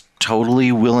just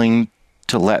totally willing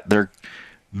to let their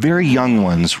very young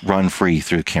ones run free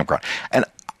through the campground. And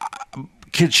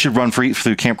kids should run free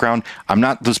through the campground. I'm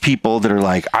not those people that are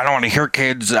like, I don't want to hear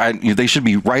kids. They should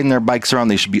be riding their bikes around.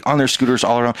 They should be on their scooters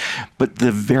all around. But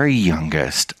the very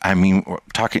youngest, I'm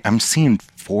seeing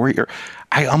 4-year.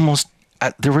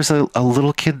 There was a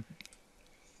little kid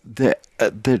that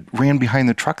ran behind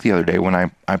the truck the other day when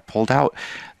I pulled out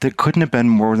that couldn't have been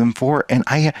more than 4. And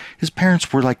his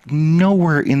parents were like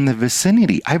nowhere in the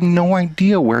vicinity. I have no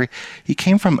idea where he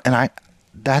came from. And I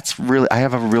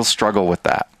have a real struggle with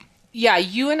that. Yeah,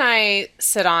 you and I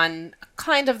sit on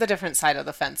kind of the different side of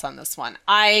the fence on this one.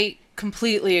 I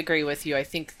completely agree with you. I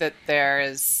think that there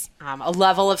is a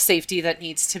level of safety that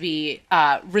needs to be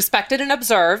respected and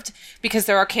observed because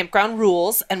there are campground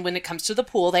rules. And when it comes to the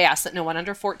pool, they ask that no one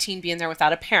under 14 be in there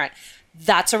without a parent.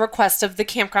 That's a request of the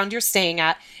campground you're staying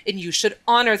at, and you should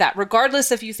honor that,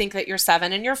 regardless if you think that your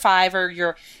 7 and your 5 or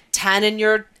your 10 and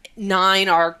your 9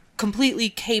 are completely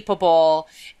capable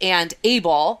and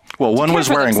able. Well, to one care was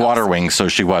for wearing themselves. water wings, so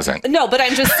she wasn't. No, but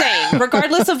I'm just saying,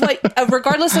 regardless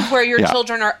of where your Yeah.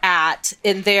 children are at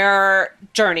in their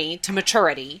journey to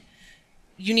maturity,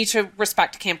 you need to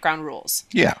respect campground rules.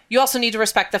 Yeah. You also need to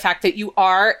respect the fact that you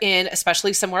are in,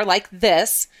 especially somewhere like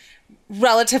this,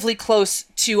 relatively close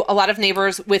to a lot of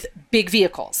neighbors with big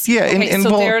vehicles. Yeah, Okay,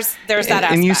 so well, there's that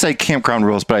aspect. And you say campground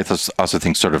rules, but I also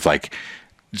think sort of like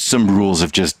some rules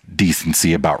of just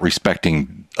decency about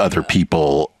respecting other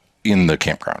people in the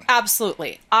campground.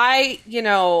 Absolutely. I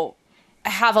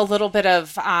have a little bit of,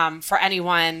 for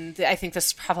anyone, I think this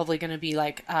is probably going to be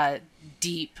like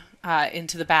deep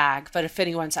into the bag, but if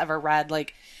anyone's ever read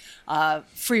like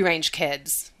Free Range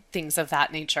Kids, things of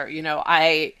that nature,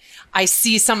 I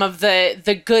see some of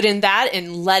the good in that,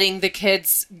 in letting the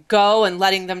kids go and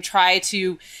letting them try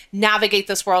to navigate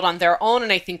this world on their own.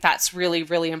 And I think that's really,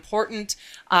 really important.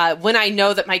 When I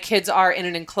know that my kids are in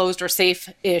an enclosed or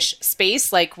safe-ish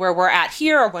space, like where we're at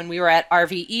here or when we were at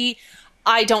RVE,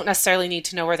 I don't necessarily need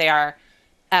to know where they are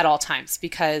at all times,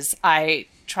 because I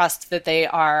trust that they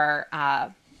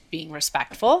are being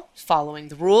respectful, following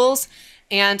the rules,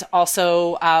 and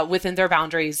also within their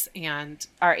boundaries, and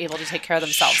are able to take care of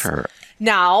themselves. Sure.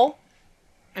 Now,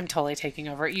 I'm totally taking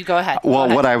over. You go ahead.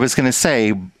 Well, what I was going to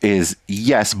say is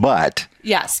yes, but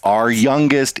Yes. our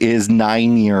youngest is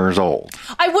 9 years old.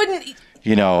 I wouldn't.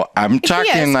 I'm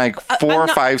talking is. like I'm 4,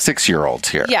 not- 5, 6-year-olds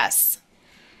here. Yes.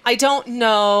 I don't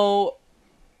know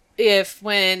if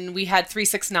when we had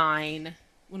 369,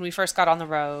 when we first got on the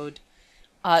road,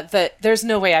 that there's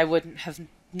no way I wouldn't have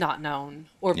not known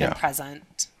or been Yeah.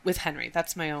 present with Henry.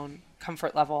 That's my own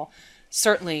comfort level.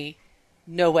 Certainly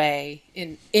no way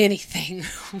in anything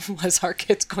was our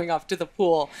kids going off to the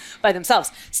pool by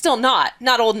themselves. Still not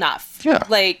old enough. Yeah.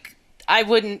 Like, I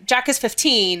wouldn't, Jack is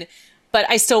 15, but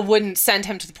I still wouldn't send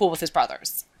him to the pool with his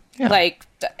brothers. Yeah. Like,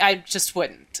 I just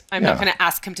wouldn't. I'm not Yeah. going to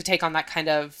ask him to take on that kind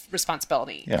of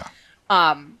responsibility. Yeah.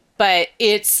 But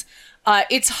it's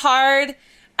hard.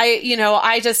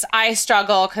 I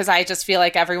struggle because I just feel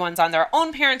like everyone's on their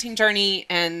own parenting journey,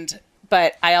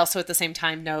 but I also at the same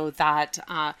time know that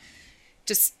I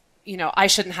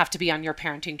shouldn't have to be on your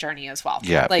parenting journey as well.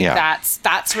 Yeah, Like yeah.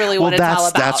 that's really what it's all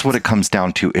about. That's what it comes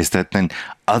down to, is that then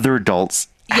other adults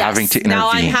having to intervene. Now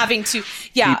I'm having to,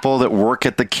 yeah. People that work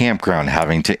at the campground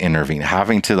having to intervene,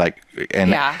 having to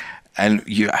and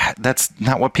that's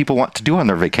not what people want to do on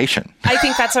their vacation. I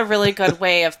think that's a really good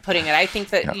way of putting it. I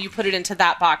think that you put it into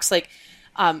that box, like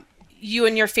you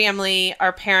and your family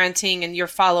are parenting and you're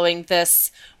following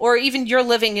this, or even you're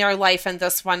living your life in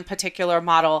this one particular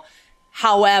model.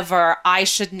 However, I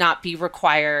should not be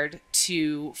required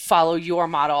to follow your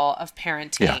model of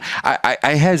parenting. Yeah,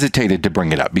 I hesitated to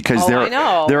bring it up because I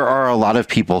know. there are a lot of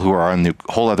people who are on the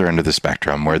whole other end of the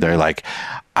spectrum where they're like,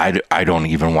 I don't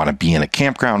even want to be in a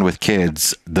campground with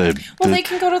kids. They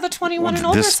can go to the 21 and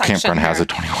older this section. campground has here. a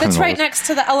 21 That's and right older. next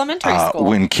to the elementary school.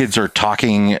 When kids are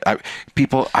talking,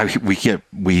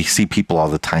 we see people all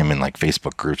the time in like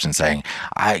Facebook groups and saying,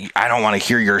 I don't want to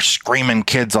hear your screaming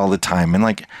kids all the time. And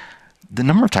like, the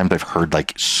number of times I've heard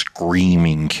like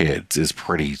screaming kids is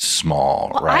pretty small,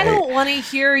 right? I don't want to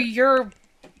hear your...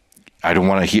 I don't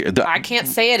want to hear... I can't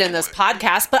say it in this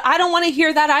podcast, but I don't want to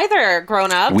hear that either,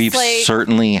 grown-ups. We've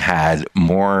certainly had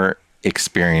more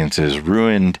experiences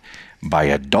ruined by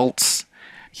adults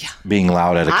being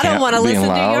loud at a camp. I don't want to listen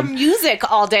to your music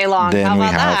all day long. Then How we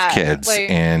about have that? kids. Like,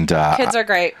 and kids are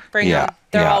great. Bring them.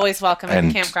 They're always welcome at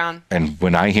the campground. And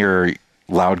when I hear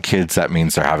loud kids, that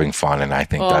means they're having fun, and I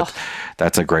think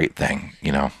that's a great thing,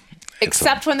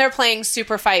 Except when they're playing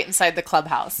Super Fight inside the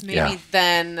clubhouse. Maybe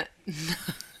then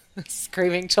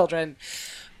screaming children,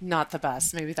 not the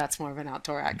best. Maybe that's more of an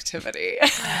outdoor activity.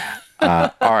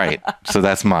 All right, so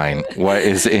that's mine. What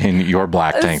is in your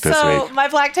black tank this So week? my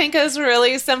black tank is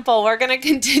really simple. We're going to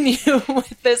continue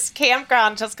with this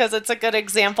campground just because it's a good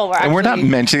example. And we're not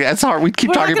mentioning it. It's hard. We keep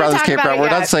We're not talking gonna about this talk campground. about it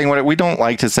We're not yet. saying we don't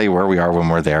like to say where we are when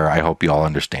we're there. I hope you all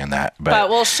understand that. But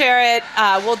we'll share it.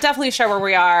 We'll definitely share where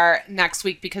we are next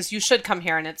week because you should come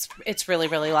here and it's really,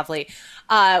 really lovely.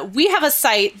 We have a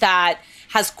site that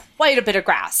has quite a bit of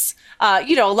grass. A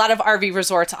lot of RV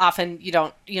resorts often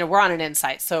we're on an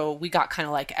inside, so we got kind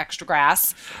of like extra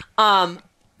grass.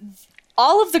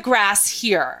 All of the grass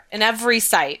here in every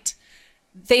site,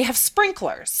 they have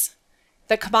sprinklers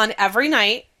that come on every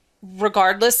night,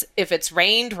 regardless if it's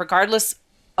rained, regardless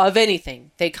of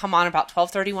anything. They come on about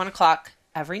 12:30, 1 o'clock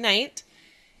every night.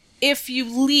 If you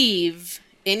leave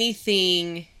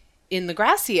anything in the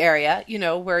grassy area,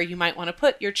 where you might want to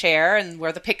put your chair and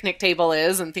where the picnic table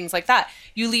is and things like that,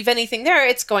 you leave anything there,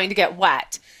 it's going to get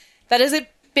wet. That is a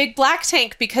big black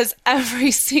tank because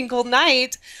every single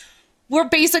night we're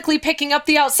basically picking up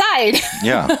the outside.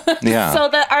 Yeah. So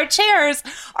that our chairs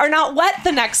are not wet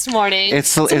the next morning.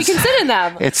 So we can sit in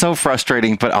them. It's so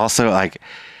frustrating, but also like,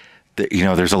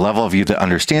 there's a level of you that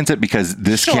understands it because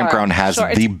this campground has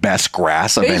the best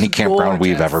grass of any campground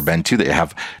we've ever been to. They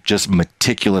have just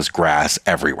meticulous grass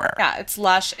everywhere. Yeah, it's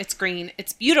lush, it's green,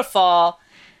 it's beautiful.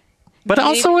 But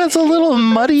also it's a little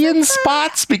muddy in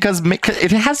spots because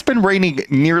it has been raining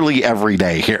nearly every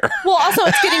day here. Well, also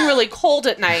it's getting really cold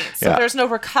at night, so there's no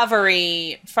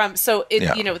recovery from. So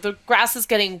the grass is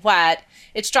getting wet.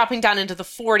 It's dropping down into the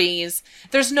 40s.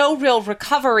 There's no real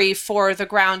recovery for the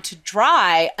ground to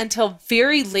dry until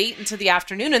very late into the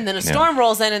afternoon, and then a storm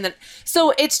rolls in, and then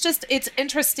so it's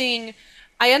interesting.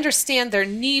 I understand their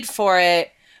need for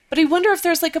it. But I wonder if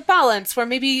there's like a balance where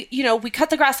maybe, we cut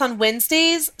the grass on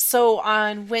Wednesdays. So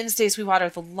on Wednesdays, we water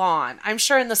the lawn. I'm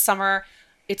sure in the summer,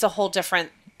 it's a whole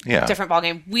different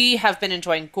ballgame. We have been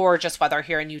enjoying gorgeous weather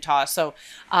here in Utah. So,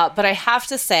 but I have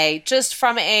to say, just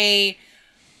from a,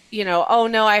 oh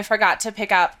no, I forgot to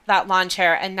pick up that lawn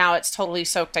chair and now it's totally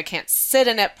soaked, I can't sit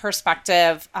in it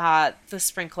perspective, the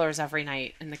sprinklers every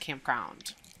night in the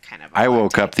campground. Kind of. I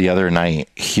woke up the other night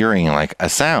hearing like a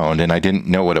sound and I didn't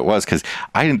know what it was because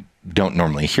I don't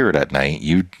normally hear it at night.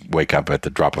 You wake up at the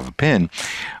drop of a pin,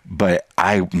 but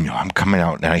I'm coming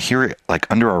out and I hear it like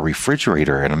under our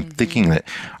refrigerator and I'm thinking that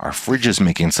our fridge is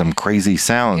making some crazy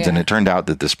sounds and it turned out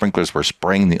that the sprinklers were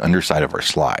spraying the underside of our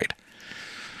slide.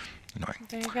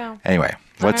 There you go. Anyway,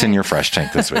 what's in your fresh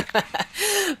tank this week?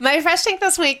 My fresh tank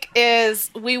this week is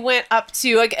we went up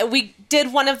to, we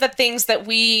did one of the things that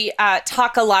we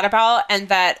talk a lot about and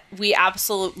that we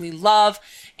absolutely love.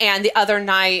 And the other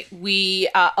night we,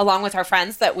 along with our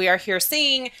friends that we are here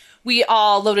seeing, we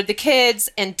all loaded the kids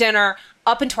and dinner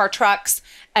up into our trucks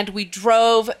and we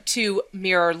drove to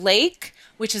Mirror Lake,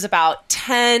 which is about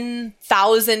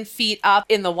 10,000 feet up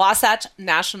in the Wasatch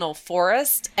National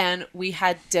Forest. And we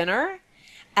had dinner.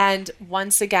 And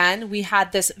once again, we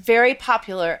had this very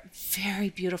popular, very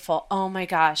beautiful, oh my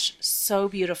gosh, so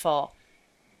beautiful,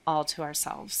 all to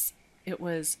ourselves. It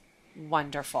was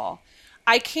wonderful.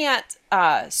 I can't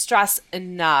stress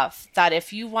enough that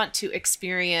if you want to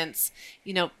experience,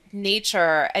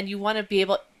 nature and you want to be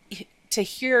able to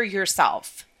hear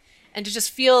yourself, and to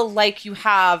just feel like you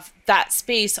have that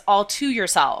space all to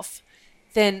yourself,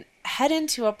 then head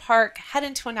into a park, head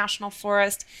into a national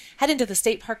forest, head into the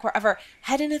state park, wherever,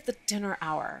 head in at the dinner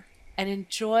hour and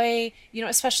enjoy,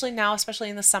 especially now, especially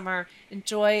in the summer,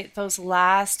 enjoy those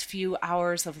last few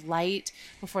hours of light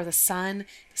before the sun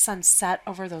set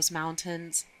over those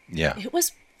mountains. Yeah. It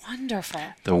was wonderful.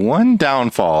 The one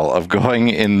downfall of going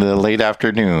in the late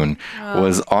afternoon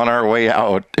was on our way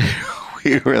out.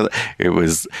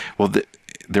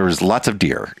 There was lots of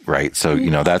deer, right? So,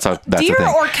 that's deer the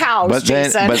thing. Or cows,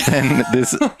 Jason. But then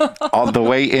this, all the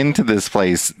way into this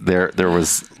place, there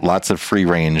was lots of free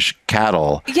range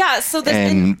cattle. Yeah. So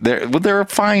they're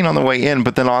fine on the way in,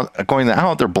 but then going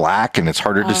out, they're black and it's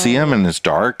harder to see them and it's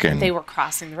dark. And they were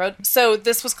crossing the road. So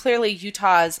this was clearly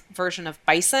Utah's version of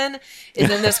bison. Is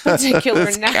in this particular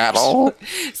cattle.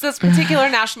 So this particular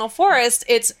national forest,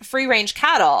 it's free range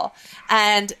cattle,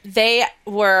 and they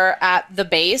were at the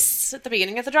base at the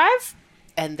beginning of the drive,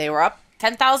 and they were up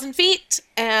 10,000 feet,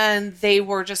 and they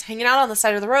were just hanging out on the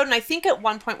side of the road. And I think at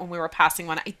one point when we were passing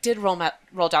one, I did roll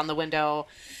down the window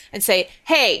and say,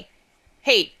 hey,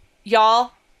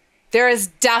 y'all, there is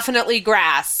definitely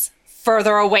grass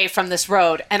further away from this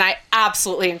road, and I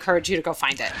absolutely encourage you to go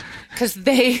find it, because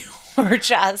they were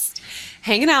just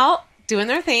hanging out, doing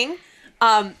their thing.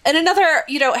 And another,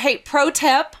 hey, pro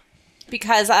tip,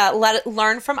 because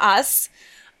learn from us.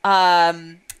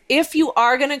 If you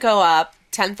are going to go up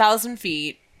 10,000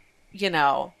 feet,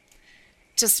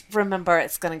 just remember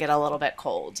it's going to get a little bit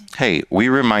cold. Hey, we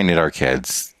reminded our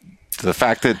kids the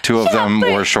fact that two of them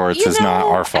wore shorts is not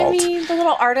our fault. I mean, the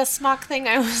little artist smock thing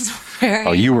I was wearing.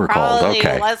 Oh, you were cold.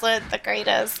 Okay. Wasn't the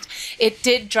greatest. It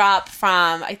did drop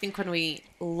from, I think when we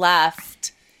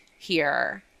left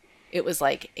here, it was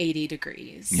like 80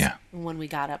 degrees. Yeah. And when we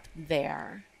got up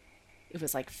there, it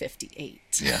was like 58.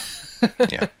 Yeah.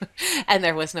 Yeah. And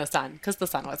there was no sun because the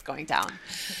sun was going down.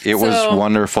 It was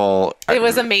wonderful. It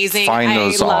was amazing. Find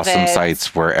those awesome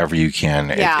sites wherever you can.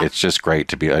 Yeah. It's just great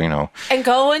to be, And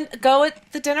go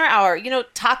at the dinner hour.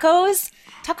 Tacos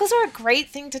are a great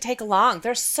thing to take along.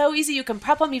 They're so easy. You can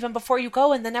prep them even before you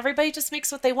go, and then everybody just makes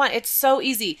what they want. It's so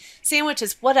easy.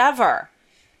 Sandwiches, whatever.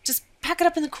 Just pack it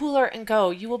up in the cooler and go.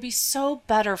 You will be so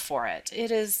better for it.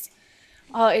 It is...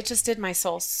 it just did my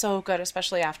soul so good,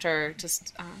 especially after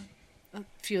just a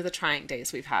few of the trying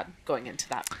days we've had going into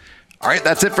that. All right,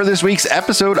 that's it for this week's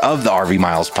episode of the RV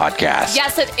Miles podcast.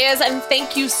 Yes, it is. And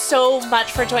thank you so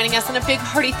much for joining us. And a big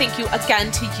hearty thank you again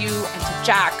to you and to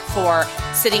Jack for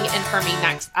sitting in for me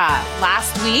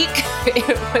last week.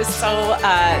 It was so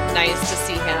nice to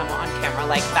see him on camera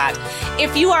like that.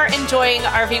 If you are enjoying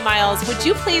RV Miles, would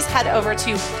you please head over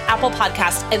to Apple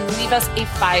Podcasts and leave us a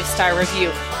 5-star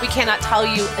review? We cannot tell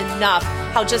you enough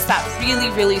how just that really,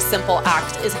 really simple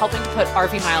act is helping to put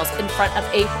RV Miles in front of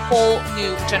a whole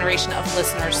new generation of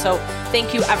listeners. So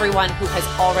thank you everyone who has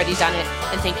already done it,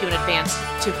 and thank you in advance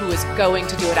to who is going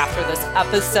to do it after this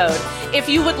episode. If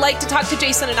you would like to talk to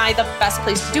Jason and I, the best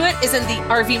place to do it is in the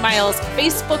RV Miles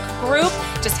Facebook group.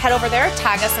 Just head over there,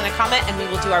 tag us in a comment, and we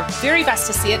will do our very best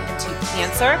to see it and to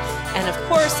answer. And of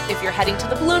course, if you're heading to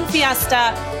the Balloon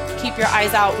Fiesta, keep your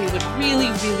eyes out. We would really,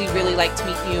 really, really like to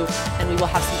meet you, and we will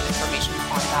have some information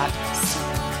on that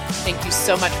soon. Thank you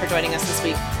so much for joining us this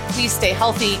week. Please stay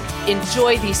healthy,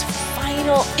 enjoy these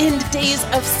final end days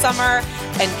of summer,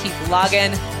 and keep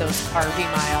logging those RV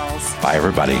miles. Bye,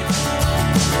 everybody.